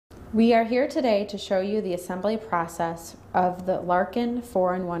We are here today to show you the assembly process of the Larkin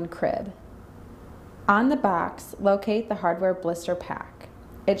 4-in-1 crib. On the box, locate the hardware blister pack.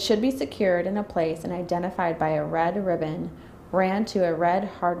 It should be secured in a place and identified by a red ribbon ran to a red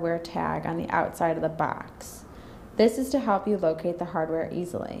hardware tag on the outside of the box. This is to help you locate the hardware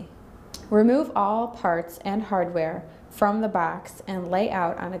easily. Remove all parts and hardware from the box and lay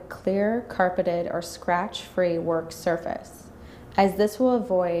out on a clear, carpeted, or scratch-free work surface, as this will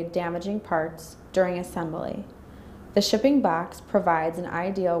avoid damaging parts during assembly. The shipping box provides an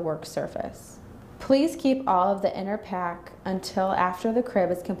ideal work surface. Please keep all of the inner pack until after the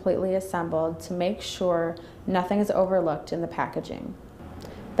crib is completely assembled to make sure nothing is overlooked in the packaging.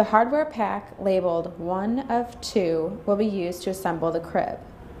 The hardware pack labeled 1 of 2 will be used to assemble the crib.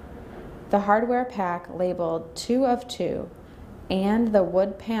 The hardware pack labeled 2 of 2 and the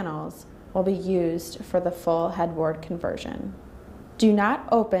wood panels will be used for the full headboard conversion. Do not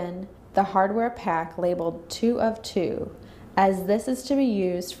open the hardware pack labeled 2 of 2, as this is to be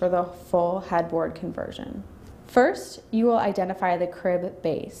used for the full headboard conversion. First, you will identify the crib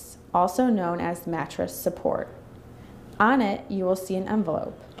base, also known as mattress support. On it, you will see an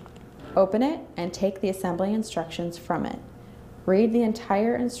envelope. Open it and take the assembly instructions from it. Read the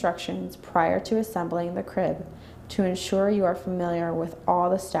entire instructions prior to assembling the crib to ensure you are familiar with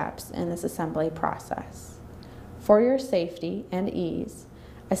all the steps in this assembly process. For your safety and ease,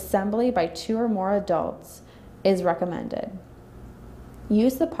 assembly by 2 or more adults is recommended.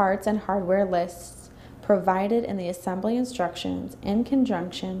 Use the parts and hardware lists provided in the assembly instructions in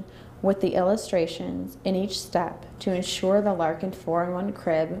conjunction with the illustrations in each step to ensure the Larkin 4-in-1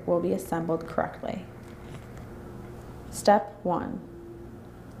 crib will be assembled correctly. Step 1.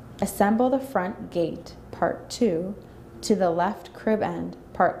 Assemble the front gate, part 2, to the left crib end,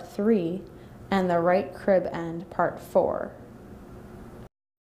 part 3, and the right crib end, part 4.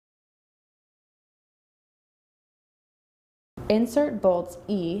 Insert bolts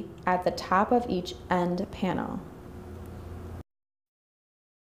E at the top of each end panel.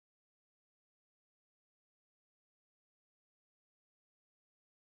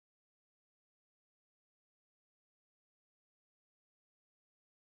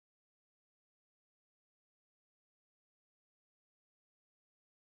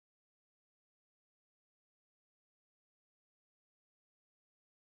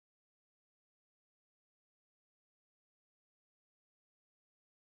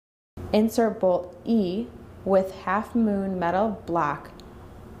 Insert bolt E with half-moon metal block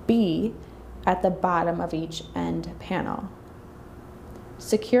B at the bottom of each end panel.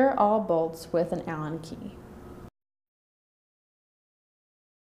 Secure all bolts with an Allen key.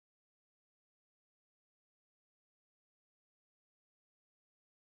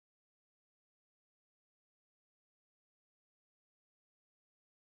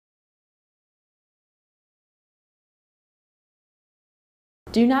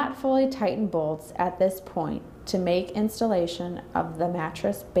 Do not fully tighten bolts at this point to make installation of the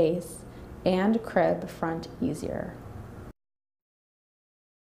mattress base and crib front easier.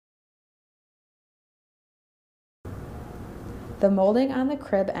 The molding on the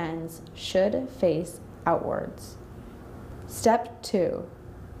crib ends should face outwards. Step 2.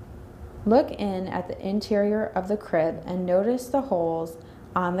 Look in at the interior of the crib and notice the holes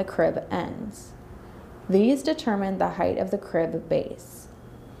on the crib ends. These determine the height of the crib base.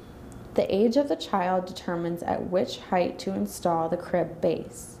 The age of the child determines at which height to install the crib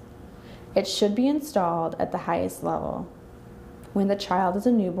base. It should be installed at the highest level when the child is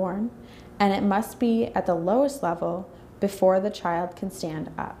a newborn, and it must be at the lowest level before the child can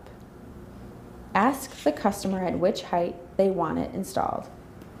stand up. Ask the customer at which height they want it installed.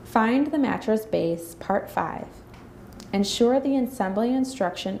 Find the mattress base, part 5. Ensure the assembly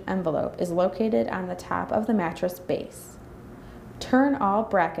instruction envelope is located on the top of the mattress base. Turn all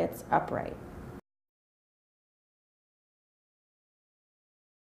brackets upright.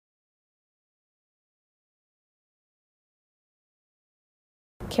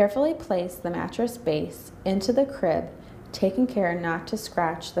 Carefully place the mattress base into the crib, taking care not to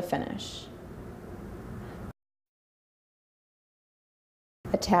scratch the finish.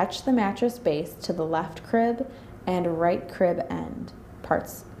 Attach the mattress base to the left crib and right crib end,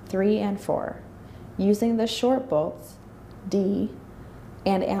 parts 3 and 4, using the short bolts D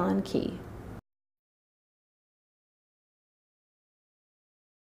and Allen key.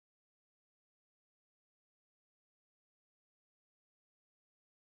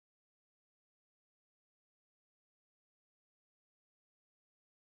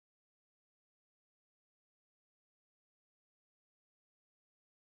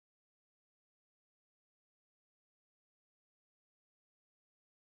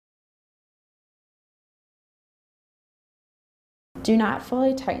 Do not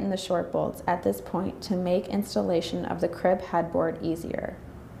fully tighten the short bolts at this point to make installation of the crib headboard easier.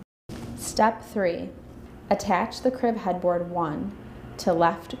 Step 3. Attach the crib headboard 1 to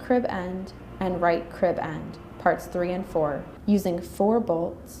left crib end and right crib end, parts 3 and 4, using 4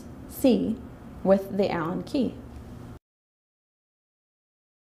 bolts C with the Allen key.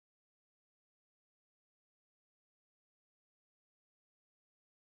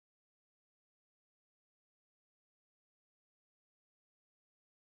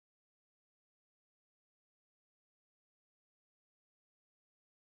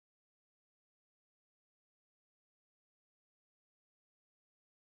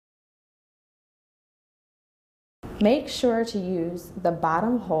 Make sure to use the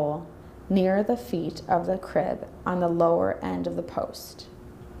bottom hole near the feet of the crib on the lower end of the post.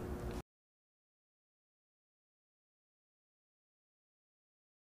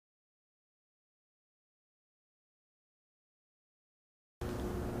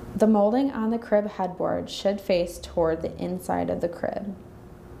 The molding on the crib headboard should face toward the inside of the crib.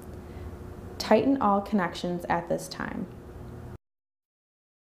 Tighten all connections at this time.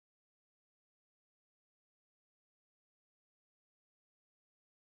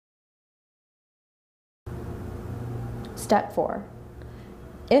 Step 4.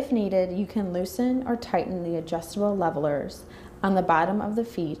 If needed, you can loosen or tighten the adjustable levelers on the bottom of the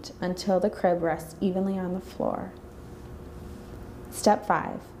feet until the crib rests evenly on the floor. Step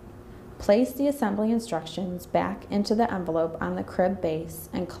 5. Place the assembly instructions back into the envelope on the crib base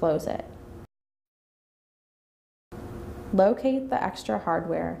and close it. Locate the extra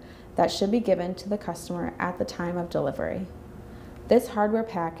hardware that should be given to the customer at the time of delivery. This hardware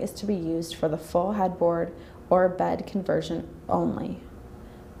pack is to be used for the full headboard or bed conversion only.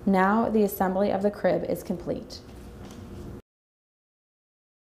 Now the assembly of the crib is complete.